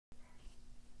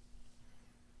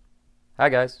Hi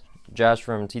guys, Josh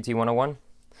from TT101.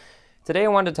 Today I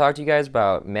wanted to talk to you guys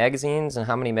about magazines and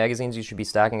how many magazines you should be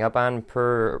stacking up on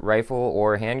per rifle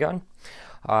or handgun.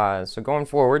 So going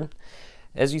forward,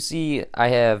 as you see, I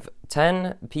have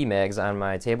 10 PMags on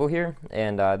my table here,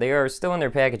 and they are still in their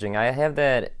packaging. I have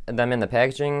them in the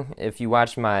packaging. If you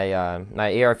watched my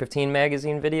my AR-15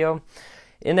 magazine video,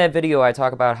 in that video I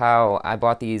talk about how I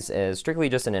bought these as strictly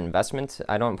just an investment.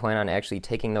 I don't plan on actually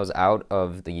taking those out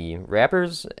of the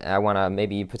wrappers. I want to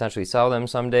maybe potentially sell them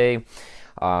someday.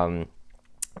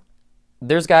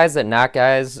 There's guys that knock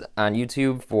guys on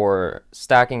YouTube for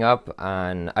stocking up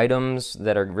on items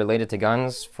that are related to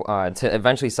guns to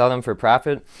eventually sell them for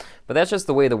profit, but that's just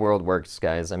the way the world works,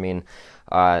 guys. I mean,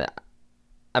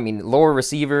 lower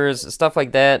receivers, stuff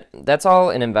like that, that's all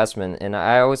an investment. And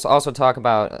I always also talk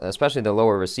about, especially the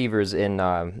lower receivers, in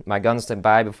my guns to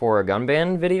buy before a gun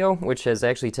ban video, which has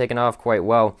actually taken off quite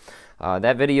well.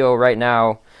 That video right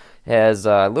now has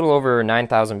a little over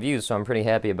 9,000 views, so I'm pretty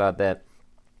happy about that.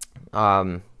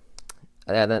 Enough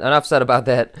said about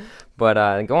that,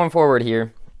 but going forward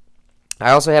here,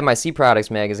 I also have my C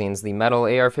Products magazines, the metal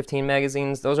AR-15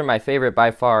 magazines. Those are my favorite by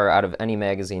far out of any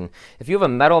magazine. If you have a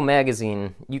metal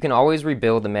magazine, you can always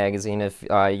rebuild the magazine if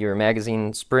your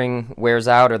magazine spring wears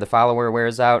out or the follower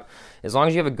wears out. As long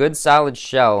as you have a good solid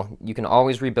shell, you can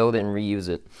always rebuild it and reuse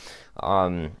it.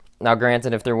 Now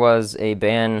granted, if there was a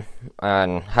ban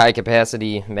on high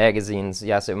capacity magazines,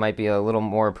 yes, it might be a little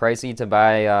more pricey to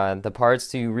buy the parts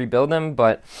to rebuild them,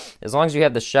 but as long as you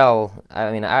have the shell,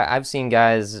 I mean, I've seen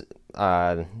guys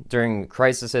during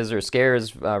crises or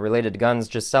scares related to guns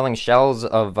just selling shells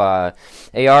of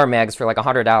AR mags for like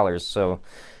 $100, so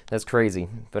that's crazy.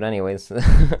 But anyways,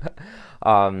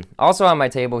 also on my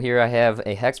table here I have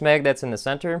a hex mag that's in the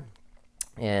center,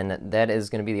 and that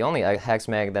is going to be the only hex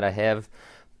mag that I have.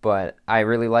 But I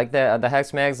really like the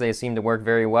hex mags. They seem to work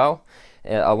very well,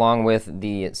 along with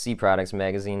the C Products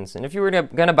magazines. And if you were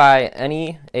gonna buy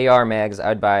any AR mags,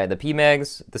 I'd buy the P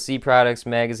mags, the C Products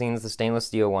magazines, the stainless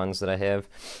steel ones that I have,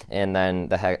 and then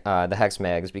the hex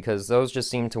mags, because those just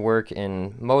seem to work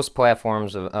in most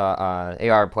platforms of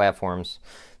AR platforms.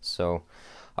 So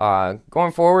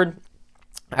going forward,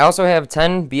 I also have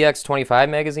 10 BX25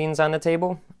 magazines on the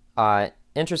table.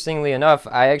 Interestingly enough,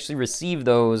 I actually received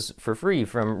those for free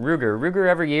from Ruger. Ruger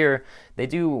every year, they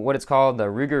do what it's called the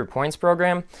Ruger Points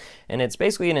Program, and it's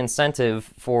basically an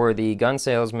incentive for the gun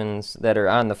salesmen that are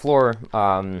on the floor,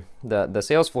 the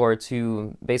sales floor,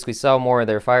 to basically sell more of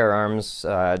their firearms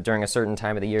during a certain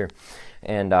time of the year.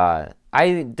 And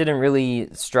I didn't really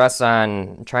stress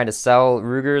on trying to sell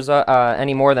Rugers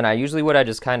any more than I usually would. I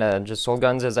just kind of just sold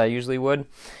guns as I usually would,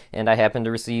 and I happened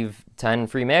to receive 10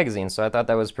 free magazines, so I thought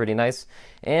that was pretty nice.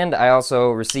 And I also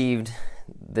received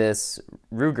this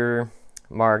Ruger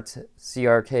marked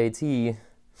CRKT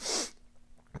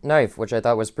knife, which I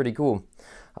thought was pretty cool.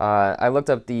 I looked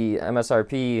up the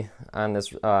MSRP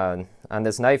on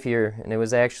this knife here, and it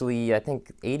was actually, I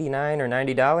think, $89 or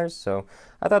 $90, so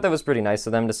I thought that was pretty nice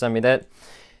of them to send me that.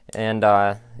 And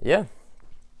yeah.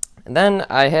 And then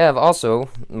I have also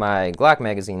my Glock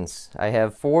magazines. I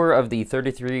have 4 of the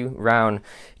 33 round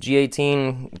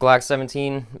G18 Glock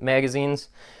 17 magazines,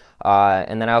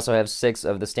 and then I also have 6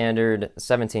 of the standard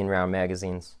 17 round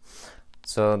magazines.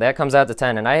 So that comes out to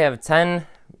 10, and I have 10,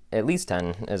 at least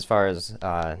 10, as far as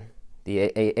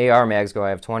the AR mags go. I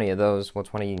have 20 of those, well,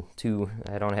 22.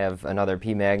 I don't have another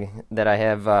P mag that I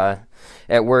have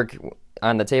at work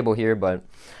on the table here, but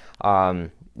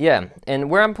yeah. And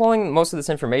where I'm pulling most of this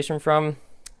information from,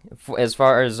 as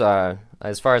far as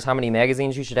how many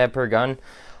magazines you should have per gun,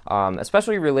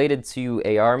 especially related to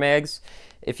AR mags.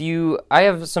 I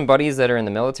have some buddies that are in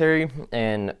the military,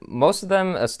 and most of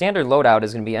them, a standard loadout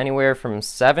is going to be anywhere from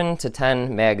 7 to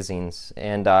 10 magazines.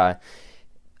 And a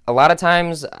lot of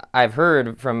times I've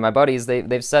heard from my buddies,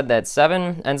 they've said that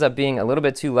 7 ends up being a little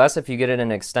bit too less if you get it in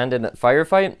an extended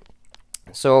firefight.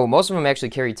 So most of them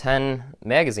actually carry 10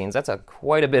 magazines. That's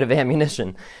quite a bit of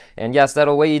ammunition. And yes,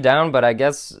 that'll weigh you down, but I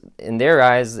guess in their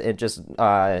eyes it just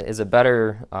is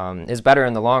better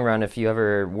in the long run if you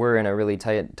ever were in a really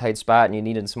tight spot and you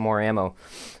needed some more ammo.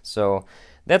 So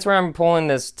that's where I'm pulling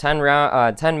this 10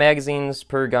 magazines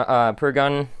per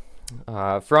gun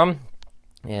from.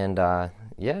 And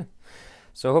yeah.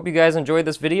 So I hope you guys enjoyed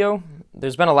this video.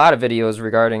 There's been a lot of videos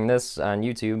regarding this on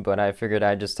YouTube, but I figured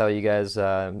I'd just tell you guys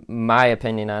my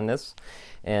opinion on this.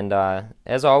 And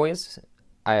as always,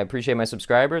 I appreciate my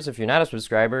subscribers. If you're not a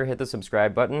subscriber, hit the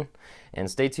subscribe button,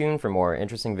 and stay tuned for more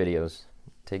interesting videos.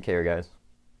 Take care, guys.